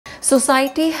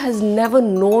Society has never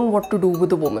known what to do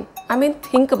with a woman. I mean,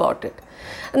 think about it.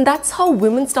 And that's how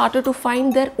women started to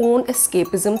find their own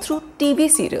escapism through TV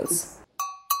serials.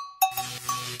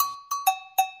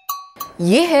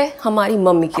 ये है हमारी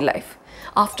mummy की life.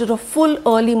 After a full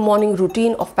early morning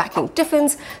routine of packing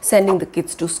tiffins, sending the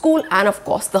kids to school, and of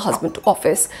course the husband to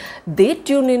office, they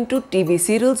tune into TV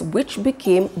serials which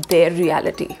became their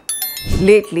reality.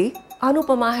 Lately,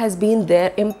 Anupama has been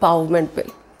their empowerment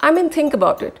pill. I mean, think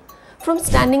about it. From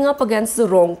standing up against the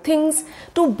wrong things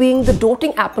to being the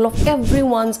doting apple of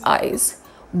everyone's eyes,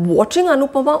 watching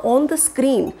Anupama on the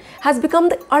screen has become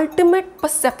the ultimate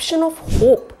perception of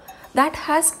hope that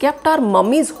has kept our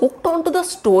mummies hooked onto the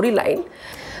storyline.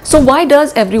 So why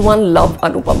does everyone love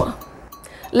Anupama?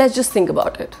 Let's just think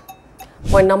about it.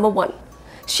 Point number one,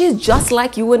 she's just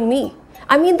like you and me.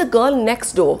 I mean, the girl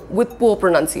next door with poor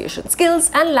pronunciation skills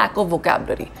and lack of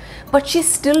vocabulary. But she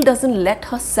still doesn't let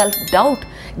her self-doubt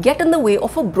get in the way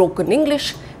of her broken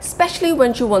English, especially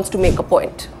when she wants to make a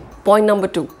point. Point number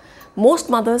two, most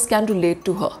mothers can relate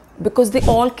to her because they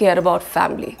all care about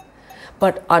family.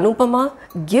 But Anupama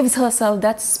gives herself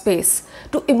that space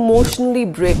to emotionally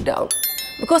break down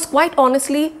because quite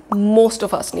honestly, most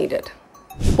of us need it.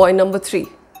 Point number three,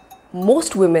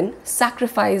 most women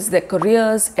sacrifice their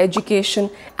careers, education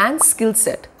and skill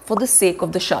set for the sake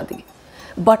of the shadi.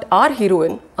 But our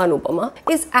heroine, Anupama,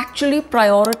 is actually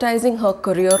prioritizing her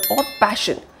career or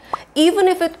passion, even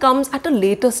if it comes at a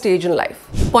later stage in life.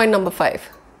 Point number five,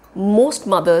 most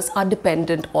mothers are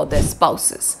dependent on their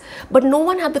spouses, but no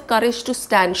one had the courage to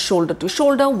stand shoulder to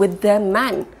shoulder with their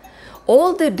man.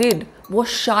 All they did was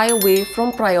shy away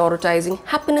from prioritizing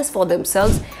happiness for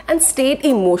themselves and stayed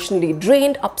emotionally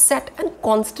drained, upset and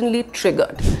constantly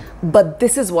triggered. But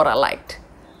this is what I liked.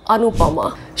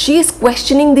 Anupama, she is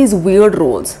questioning these weird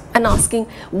roles and asking,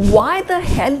 why the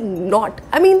hell not?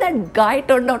 I mean, that guy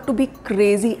turned out to be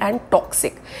crazy and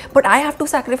toxic, but I have to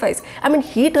sacrifice. I mean,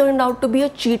 he turned out to be a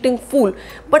cheating fool,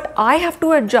 but I have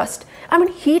to adjust. I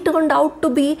mean, he turned out to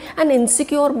be an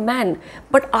insecure man,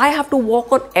 but I have to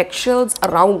walk on eggshells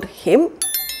around him?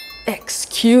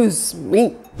 Excuse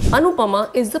me.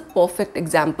 Anupama is the perfect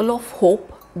example of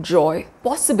hope, joy,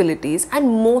 possibilities, and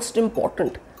most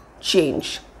important,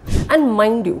 change. And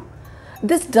mind you,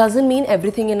 this doesn't mean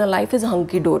everything in her life is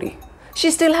hunky-dory.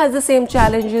 She still has the same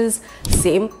challenges,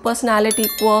 same personality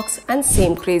quirks and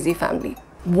same crazy family.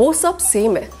 वो सब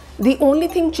same है. The only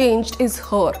thing changed is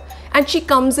her, and she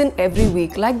comes in every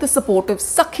week like the supportive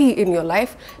Sakhi in your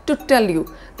life to tell you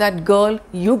that girl,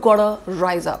 you gotta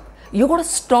rise up. You gotta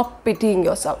stop pitying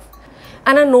yourself.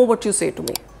 And I know what you say to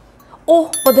me.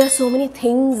 Oh, but there's so many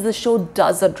things the show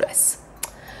does address.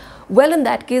 Well, in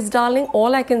that case, darling,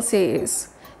 all I can say is,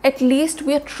 at least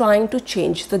we are trying to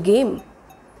change the game.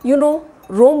 You know,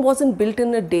 Rome wasn't built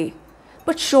in a day,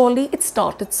 but surely it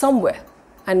started somewhere.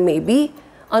 And maybe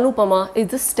Anupama is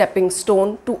the stepping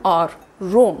stone to our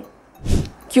Rome.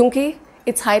 Kyunki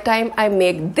it's high time I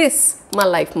make this my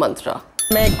life mantra.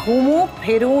 मैं घूमूं,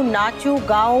 फिरूं, नाचूं,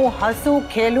 गाऊं, हंसूं,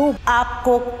 खेलूं,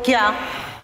 आपको क्या?